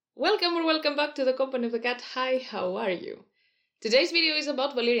Welcome or welcome back to the Company of the Cat. Hi, how are you? Today's video is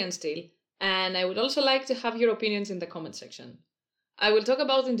about Valyrian Steel, and I would also like to have your opinions in the comment section. I will talk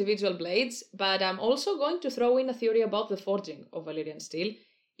about individual blades, but I'm also going to throw in a theory about the forging of Valyrian Steel,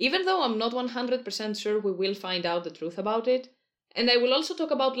 even though I'm not 100% sure we will find out the truth about it, and I will also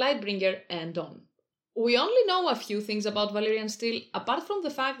talk about Lightbringer and Dawn. We only know a few things about Valyrian Steel, apart from the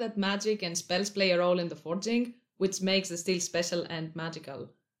fact that magic and spells play a role in the forging, which makes the steel special and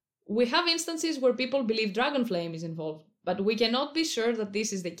magical. We have instances where people believe Dragonflame is involved, but we cannot be sure that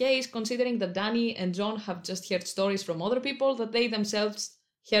this is the case considering that Dany and Jon have just heard stories from other people that they themselves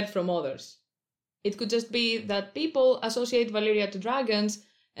heard from others. It could just be that people associate Valyria to dragons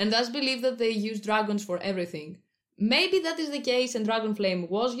and thus believe that they use dragons for everything. Maybe that is the case and Dragonflame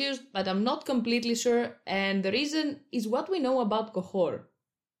was used, but I'm not completely sure, and the reason is what we know about Qohor.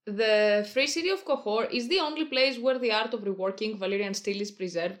 The Free City of Qohor is the only place where the art of reworking Valyrian Steel is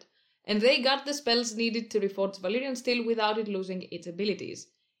preserved, and they guard the spells needed to reforge Valyrian Steel without it losing its abilities.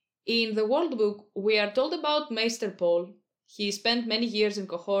 In the World Book, we are told about Maester Paul. He spent many years in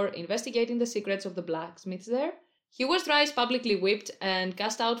Qohor investigating the secrets of the blacksmiths there. He was thrice publicly whipped and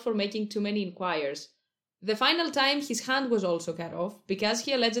cast out for making too many inquiries. The final time his hand was also cut off, because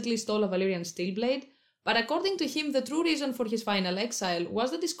he allegedly stole a Valyrian steel blade, but according to him the true reason for his final exile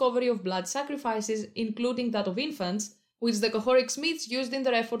was the discovery of blood sacrifices, including that of infants, which the Qohoric smiths used in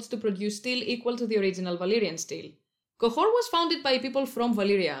their efforts to produce steel equal to the original Valyrian steel. Qohor was founded by people from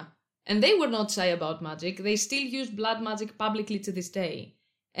Valyria, and they were not shy about magic. They still use blood magic publicly to this day.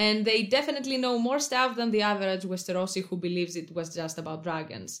 And they definitely know more stuff than the average Westerosi who believes it was just about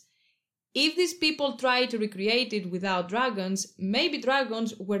dragons. If these people try to recreate it without dragons, maybe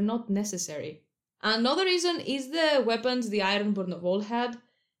dragons were not necessary. Another reason is the weapons the Ironborn of old had.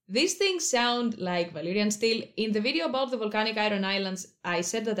 These things sound like Valyrian steel. In the video about the volcanic Iron Islands, I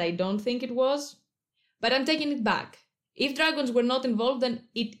said that I don't think it was, but I'm taking it back. If dragons were not involved, then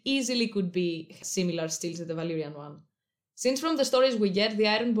it easily could be similar steel to the Valyrian one. Since from the stories we get, the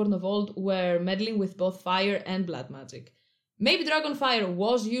Ironborn of old were meddling with both fire and blood magic. Maybe Dragonfire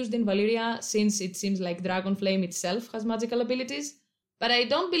was used in Valyria, since it seems like Dragonflame itself has magical abilities, but I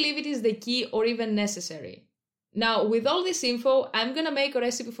don't believe it is the key or even necessary. Now, with all this info, I'm gonna make a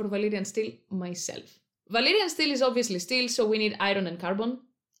recipe for Valyrian steel myself. Valyrian steel is obviously steel, so we need iron and carbon,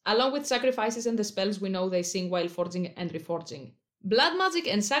 along with sacrifices and the spells we know they sing while forging and reforging. Blood magic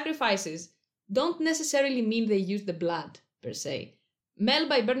and sacrifices don't necessarily mean they use the blood, per se. Mel,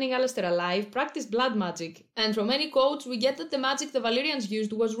 by burning Alistair alive, practiced blood magic, and from many quotes we get that the magic the Valyrians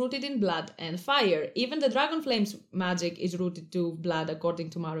used was rooted in blood and fire. Even the Dragonflame's magic is rooted to blood, according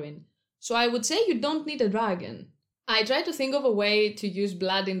to Marwyn. So I would say you don't need a dragon. I try to think of a way to use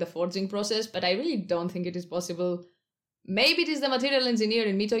blood in the forging process, but I really don't think it is possible. Maybe it is the material engineer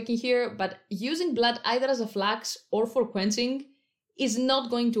in me talking here, but using blood either as a flax or for quenching is not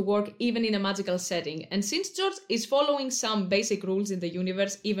going to work even in a magical setting. And since George is following some basic rules in the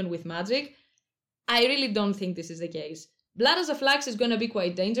universe, even with magic, I really don't think this is the case. Blood as a flax is going to be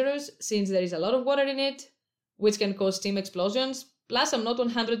quite dangerous, since there is a lot of water in it, which can cause steam explosions. Plus, I'm not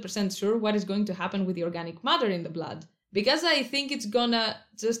 100% sure what is going to happen with the organic matter in the blood, because I think it's gonna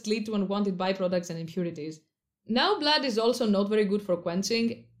just lead to unwanted byproducts and impurities. Now, blood is also not very good for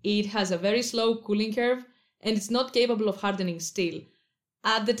quenching. It has a very slow cooling curve, and it's not capable of hardening steel.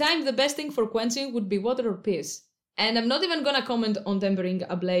 At the time, the best thing for quenching would be water or piss. And I'm not even gonna comment on tempering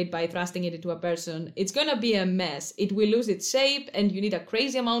a blade by thrusting it into a person. It's gonna be a mess. It will lose its shape, and you need a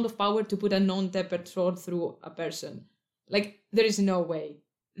crazy amount of power to put a non-tempered sword through a person. Like, there is no way.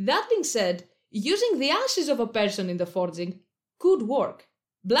 That being said, using the ashes of a person in the forging could work.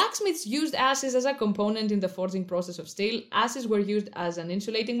 Blacksmiths used ashes as a component in the forging process of steel. Ashes were used as an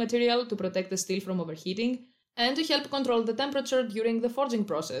insulating material to protect the steel from overheating and to help control the temperature during the forging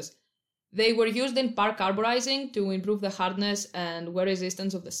process. They were used in carburizing to improve the hardness and wear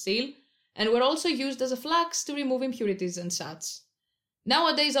resistance of the steel, and were also used as a flax to remove impurities and such.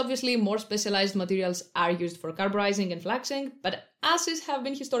 Nowadays, obviously, more specialized materials are used for carburizing and flaxing, but ashes have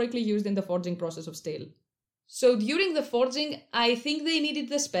been historically used in the forging process of steel. So during the forging, I think they needed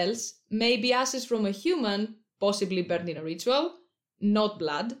the spells, maybe ashes from a human, possibly burned in a ritual, not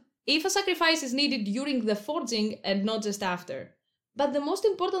blood, if a sacrifice is needed during the forging and not just after. But the most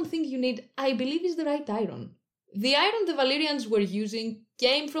important thing you need, I believe, is the right iron. The iron the Valyrians were using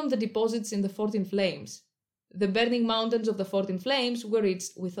came from the deposits in the 14 Flames. The burning mountains of the 14 Flames were rich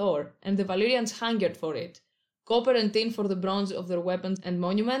with ore, and the Valyrians hungered for it. Copper and tin for the bronze of their weapons and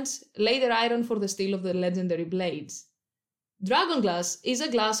monuments, later iron for the steel of the legendary blades. Dragonglass is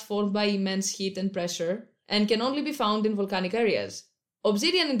a glass formed by immense heat and pressure, and can only be found in volcanic areas.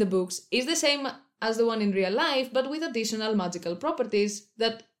 Obsidian in the books is the same as the one in real life, but with additional magical properties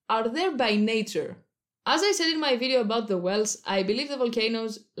that are there by nature. As I said in my video about the wells, I believe the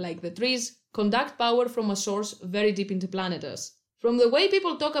volcanoes, like the trees, conduct power from a source very deep into planet Earth. From the way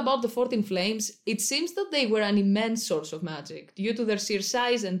people talk about the 14 flames, it seems that they were an immense source of magic, due to their sheer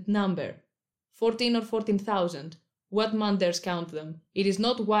size and number. 14 or 14,000. What man dares count them? It is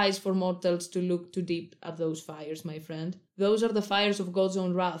not wise for mortals to look too deep at those fires, my friend. Those are the fires of God's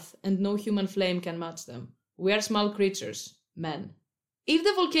own wrath, and no human flame can match them. We are small creatures, men. If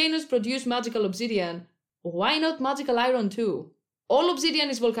the volcanoes produce magical obsidian, why not magical iron too? All obsidian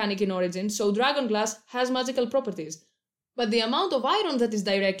is volcanic in origin, so dragonglass has magical properties. But the amount of iron that is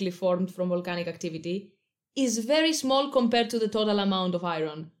directly formed from volcanic activity is very small compared to the total amount of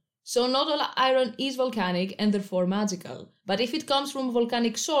iron. So not all iron is volcanic and therefore magical. But if it comes from a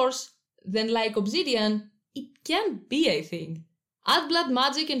volcanic source, then like obsidian, it can be, I think. Add blood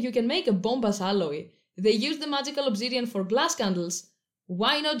magic and you can make a bombas alloy. They use the magical obsidian for glass candles.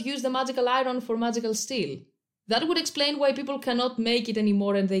 Why not use the magical iron for magical steel? That would explain why people cannot make it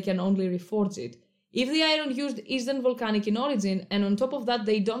anymore and they can only reforge it. If the iron used isn't volcanic in origin, and on top of that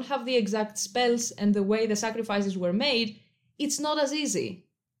they don't have the exact spells and the way the sacrifices were made, it's not as easy.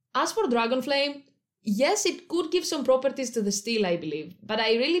 As for Dragonflame, yes, it could give some properties to the steel, I believe, but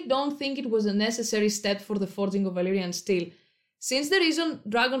I really don't think it was a necessary step for the forging of Valyrian steel, since the reason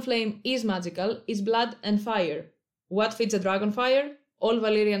Dragonflame is magical is blood and fire. What fits a dragonfire? All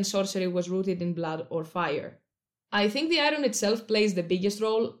Valyrian sorcery was rooted in blood or fire. I think the iron itself plays the biggest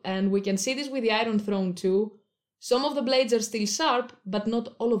role, and we can see this with the Iron Throne too. Some of the blades are still sharp, but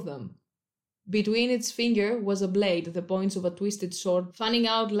not all of them. Between its finger was a blade, the points of a twisted sword, fanning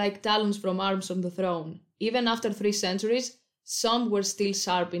out like talons from arms on the throne. Even after 3 centuries, some were still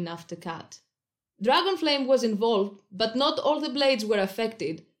sharp enough to cut. Dragonflame was involved, but not all the blades were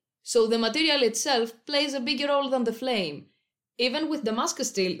affected, so the material itself plays a bigger role than the flame. Even with Damascus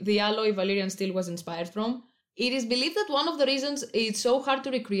steel, the alloy Valyrian steel was inspired from, it is believed that one of the reasons it's so hard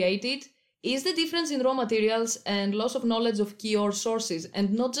to recreate it is the difference in raw materials and loss of knowledge of key ore sources,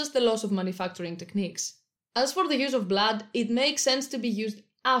 and not just the loss of manufacturing techniques. As for the use of blood, it makes sense to be used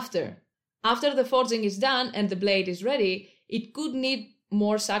after. After the forging is done and the blade is ready, it could need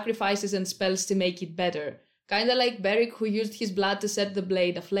more sacrifices and spells to make it better. Kinda like Beric, who used his blood to set the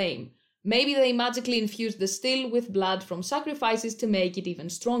blade aflame. Maybe they magically infused the steel with blood from sacrifices to make it even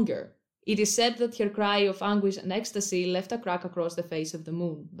stronger. It is said that her cry of anguish and ecstasy left a crack across the face of the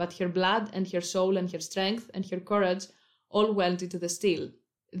moon, but her blood and her soul and her strength and her courage all went into the steel.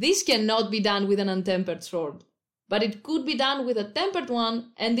 This cannot be done with an untempered sword, but it could be done with a tempered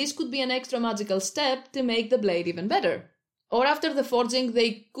one, and this could be an extra magical step to make the blade even better. Or after the forging,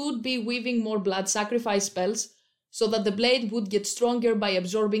 they could be weaving more blood sacrifice spells, so that the blade would get stronger by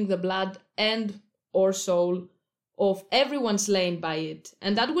absorbing the blood and or soul of everyone slain by it,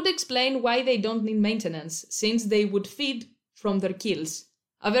 and that would explain why they don't need maintenance, since they would feed from their kills.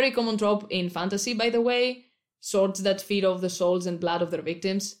 A very common trope in fantasy, by the way, swords that feed off the souls and blood of their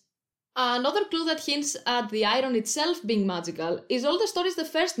victims. Another clue that hints at the iron itself being magical is all the stories the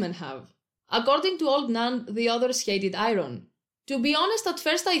first men have. According to Old Nan, the others hated iron. To be honest, at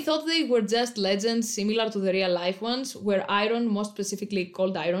first I thought they were just legends similar to the real life ones, where iron, most specifically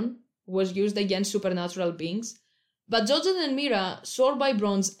cold iron, was used against supernatural beings. But Jojen and Mira swore by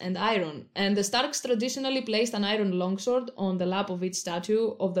bronze and iron, and the Starks traditionally placed an iron longsword on the lap of each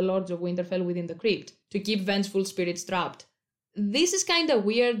statue of the Lords of Winterfell within the crypt, to keep vengeful spirits trapped. This is kinda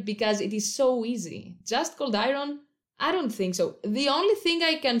weird because it is so easy. Just cold iron? I don't think so. The only thing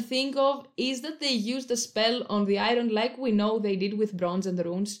I can think of is that they used a spell on the iron like we know they did with bronze and the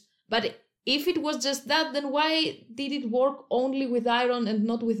runes. But if it was just that, then why did it work only with iron and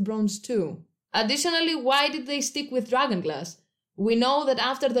not with bronze too? Additionally, why did they stick with dragonglass? We know that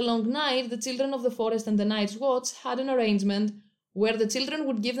after the long night, the children of the forest and the Night's Watch had an arrangement where the children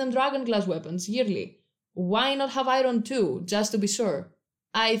would give them dragonglass weapons yearly. Why not have iron too, just to be sure?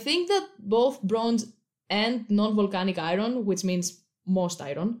 I think that both bronze and non-volcanic iron, which means most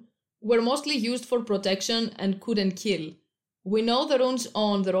iron, were mostly used for protection and couldn't kill. We know the runes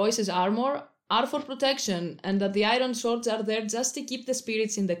on the Royce's armor are for protection, and that the iron swords are there just to keep the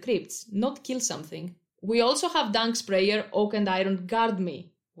spirits in the crypts, not kill something. We also have Dunk's prayer, Oak and Iron guard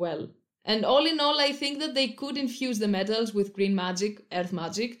me well. And all in all, I think that they could infuse the metals with green magic, earth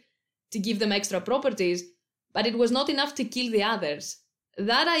magic, to give them extra properties, but it was not enough to kill the others.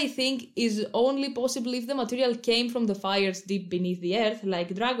 That, I think, is only possible if the material came from the fires deep beneath the earth,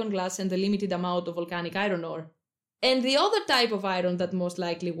 like dragonglass and the limited amount of volcanic iron ore. And the other type of iron that most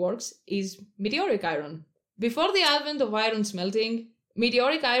likely works is meteoric iron. Before the advent of iron smelting,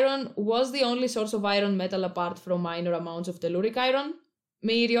 Meteoric iron was the only source of iron metal apart from minor amounts of telluric iron.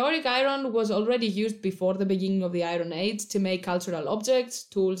 Meteoric iron was already used before the beginning of the Iron Age to make cultural objects,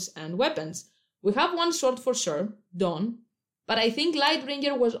 tools, and weapons. We have one sword for sure, Dawn, but I think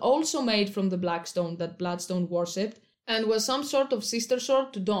Lightbringer was also made from the black stone that Bloodstone worshipped and was some sort of sister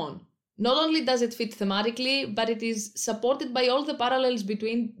sword to Dawn. Not only does it fit thematically, but it is supported by all the parallels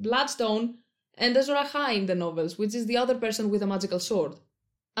between Bloodstone and Azor Ahai in the novels, which is the other person with a magical sword.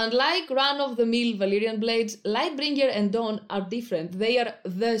 Unlike run-of-the-mill Valyrian blades, Lightbringer and Dawn are different. They are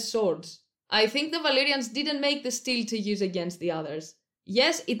the swords. I think the Valyrians didn't make the steel to use against the others.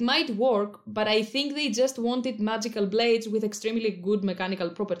 Yes, it might work, but I think they just wanted magical blades with extremely good mechanical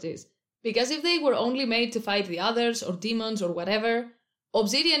properties. Because if they were only made to fight the others, or demons, or whatever,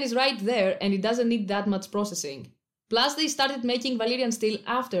 obsidian is right there and it doesn't need that much processing. Plus, they started making Valyrian steel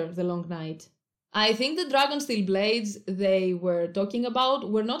after the Long Night. I think the Dragonsteel blades they were talking about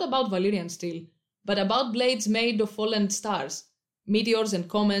were not about Valyrian steel, but about blades made of fallen stars. Meteors and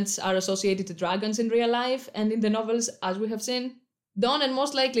comets are associated to dragons in real life, and in the novels, as we have seen, Dawn and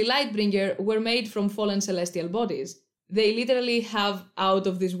most likely Lightbringer were made from fallen celestial bodies. They literally have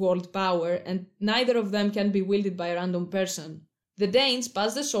out-of-this-world power, and neither of them can be wielded by a random person. The Danes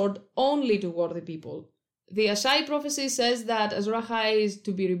pass the sword only to worthy people. The Asai prophecy says that Azor Ahai is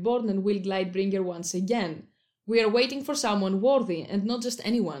to be reborn and wield Lightbringer once again. We are waiting for someone worthy, and not just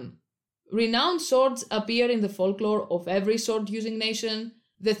anyone. Renowned swords appear in the folklore of every sword-using nation.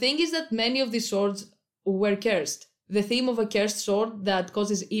 The thing is that many of these swords were cursed. The theme of a cursed sword that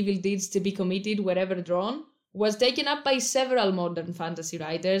causes evil deeds to be committed wherever drawn was taken up by several modern fantasy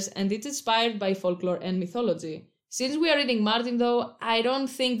writers, and it's inspired by folklore and mythology. Since we are reading Martin though, I don't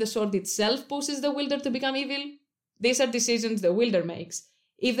think the sword itself pushes the wielder to become evil. These are decisions the wielder makes.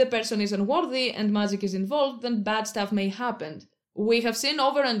 If the person is unworthy and magic is involved, then bad stuff may happen. We have seen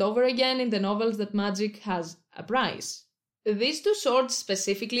over and over again in the novels that magic has a price. These two swords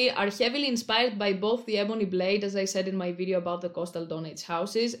specifically are heavily inspired by both the Ebony Blade, as I said in my video about the Coastal Dawn Age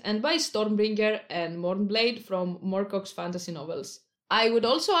houses, and by Stormbringer and Mornblade from Moorcock's fantasy novels. I would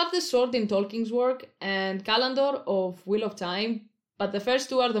also add the sword in Tolkien's work and Callandor of Wheel of Time, but the first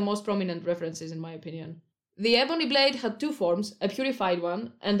two are the most prominent references in my opinion. The Ebony Blade had two forms, a purified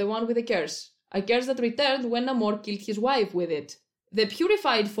one and the one with a curse that returned when Namor killed his wife with it. The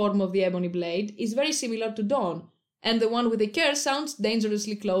purified form of the Ebony Blade is very similar to Dawn, and the one with the curse sounds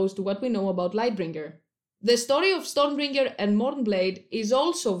dangerously close to what we know about Lightbringer. The story of Stormbringer and Mornblade is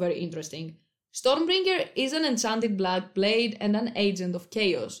also very interesting. Stormbringer is an enchanted black blade and an agent of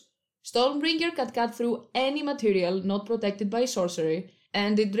chaos. Stormbringer can cut through any material not protected by sorcery,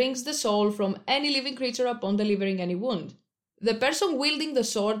 and it drinks the soul from any living creature upon delivering any wound. The person wielding the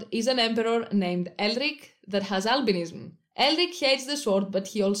sword is an emperor named Elric that has albinism. Elric hates the sword, but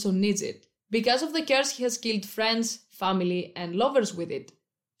he also needs it. Because of the curse, he has killed friends, family, and lovers with it.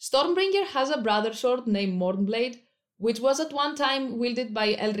 Stormbringer has a brother sword named Mornblade, which was at one time wielded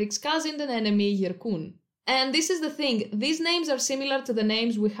by Elric's cousin and enemy Yerkun. And this is the thing, these names are similar to the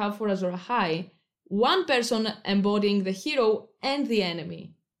names we have for Azor Ahai, one person embodying the hero and the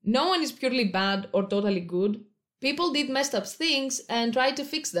enemy. No one is purely bad or totally good. People did messed up things and tried to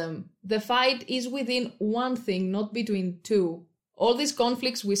fix them. The fight is within one thing, not between two. All these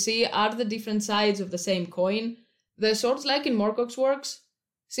conflicts we see are the different sides of the same coin. The swords, like in Moorcock's works,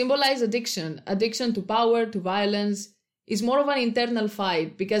 symbolize addiction. Addiction to power, to violence, is more of an internal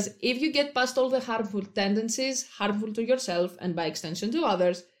fight, because if you get past all the harmful tendencies, harmful to yourself and by extension to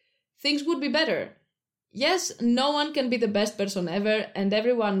others, things would be better. Yes, no one can be the best person ever and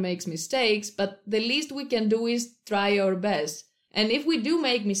everyone makes mistakes, but the least we can do is try our best. And if we do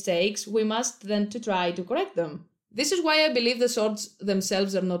make mistakes, we must then to try to correct them. This is why I believe the swords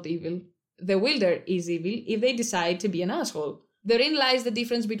themselves are not evil. The wielder is evil if they decide to be an asshole. Therein lies the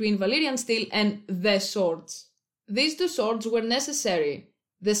difference between Valyrian steel and the swords. These two swords were necessary.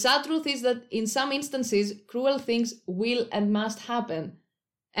 The sad truth is that in some instances, cruel things will and must happen.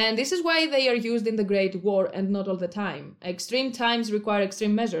 And this is why they are used in the Great War and not all the time. Extreme times require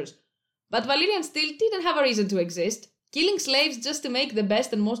extreme measures. But Valyrian steel didn't have a reason to exist. Killing slaves just to make the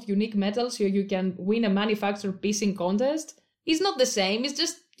best and most unique metal so you can win a manufactured piecing contest is not the same, it's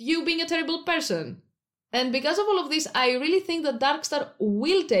just you being a terrible person. And because of all of this, I really think that Darkstar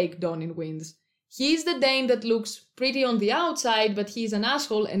will take Dawn in wins. He is the Dane that looks pretty on the outside, but he's an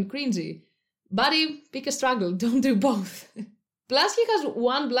asshole and cringy. Buddy, pick a struggle, don't do both. Plus he has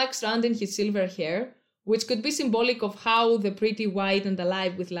one black strand in his silver hair, which could be symbolic of how the pretty white and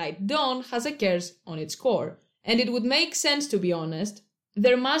alive with light Dawn has a curse on its core. And it would make sense, to be honest.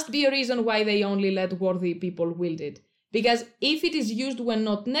 There must be a reason why they only let worthy people wield it. because if it is used when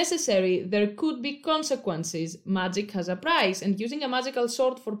not necessary, there could be consequences. Magic has a price, and using a magical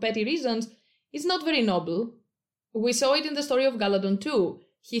sword for petty reasons is not very noble. We saw it in the story of Galadon too.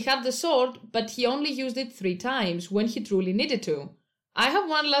 He had the sword, but he only used it 3 times when he truly needed to. I have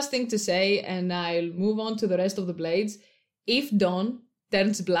one last thing to say, and I'll move on to the rest of the blades. If Dawn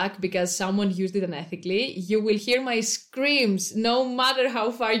turns black because someone used it unethically, you will hear my screams, no matter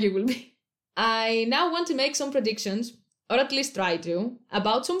how far you will be. I now want to make some predictions, or at least try to,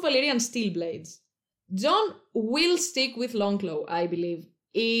 about some Valyrian Steel blades. Jon will stick with Longclaw, I believe.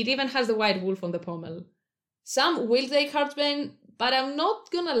 It even has the white wolf on the pommel. Sam will take Heartsbane, but I'm not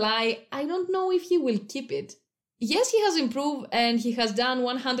gonna lie, I don't know if he will keep it. Yes, he has improved and he has done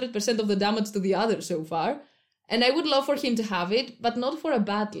 100% of the damage to the others so far, and I would love for him to have it, but not for a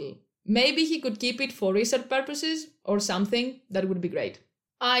battle. Maybe he could keep it for research purposes or something, that would be great.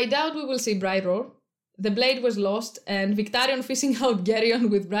 I doubt we will see Brightroar. The blade was lost, and Victarion fishing out Geryon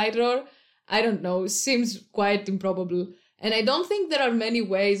with Brightroar, I don't know, seems quite improbable. And I don't think there are many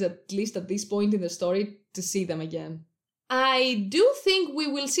ways, at least at this point in the story, to see them again. I do think we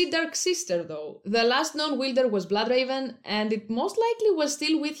will see Dark Sister though. The last known wielder was Bloodraven, and it most likely was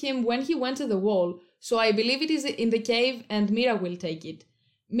still with him when he went to the wall, so I believe it is in the cave and Mira will take it.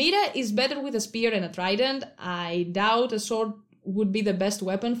 Mira is better with a spear and a trident. I doubt a sword would be the best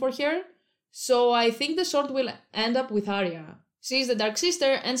weapon for her, so I think the sword will end up with Arya. She is the Dark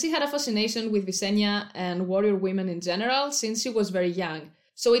Sister, and she had a fascination with Visenya and warrior women in general since she was very young,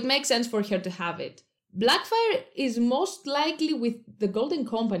 so it makes sense for her to have it. Blackfire is most likely with the Golden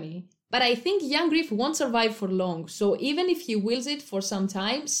Company, but I think young Griff won't survive for long, so even if he wields it for some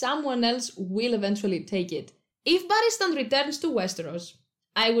time, someone else will eventually take it. If Barristan returns to Westeros,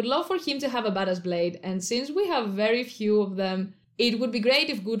 I would love for him to have a badass blade, and since we have very few of them, it would be great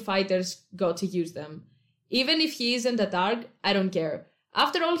if good fighters got to use them. Even if he isn't a Targ, I don't care.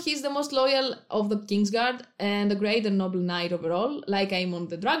 After all, he's the most loyal of the Kingsguard and a great and noble knight overall, like Aemon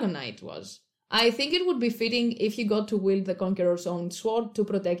the Dragon Knight was. I think it would be fitting if he got to wield the Conqueror's own sword to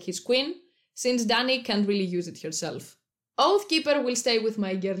protect his queen, since Dany can't really use it herself. Oathkeeper will stay with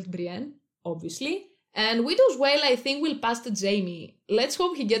my girl Brienne, obviously, and Widow's Wail I think will pass to Jaime. Let's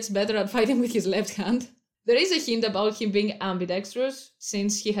hope he gets better at fighting with his left hand. There is a hint about him being ambidextrous,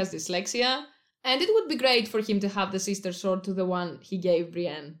 since he has dyslexia, and it would be great for him to have the sister sword to the one he gave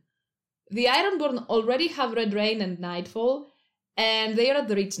Brienne. The Ironborn already have Red Rain and Nightfall, and they are at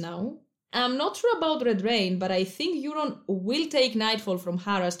the Reach now. I'm not sure about Red Rain, but I think Euron will take Nightfall from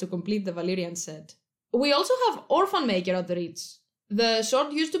Harras to complete the Valyrian set. We also have Orphan Maker at the Reach. The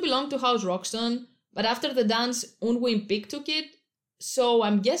sword used to belong to House Roxton, but after the dance, Unwin Peak took it, so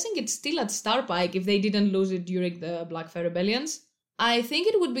I'm guessing it's still at Starpike if they didn't lose it during the Blackfire Rebellions. I think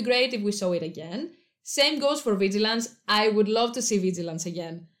it would be great if we saw it again. Same goes for Vigilance. I would love to see Vigilance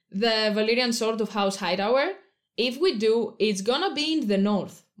again. The Valyrian sword of House Hightower. If we do, it's gonna be in the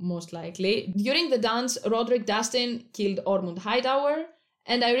north, most likely. During the dance, Roderick Dustin killed Ormond Hightower,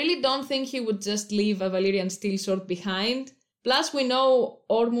 and I really don't think he would just leave a Valyrian steel sword behind. Plus, we know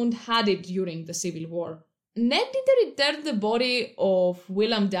Ormond had it during the Civil War. Ned didn't return the body of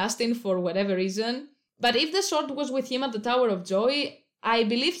Willem Dustin for whatever reason, but if the sword was with him at the Tower of Joy, I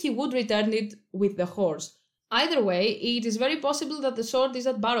believe he would return it with the horse. Either way, it is very possible that the sword is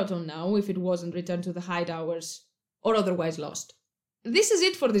at Barroton now if it wasn't returned to the Hightowers, or otherwise lost. This is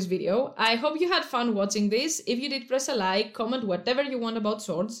it for this video. I hope you had fun watching this. If you did, press a like, comment whatever you want about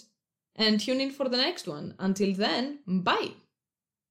swords, and tune in for the next one. Until then, bye!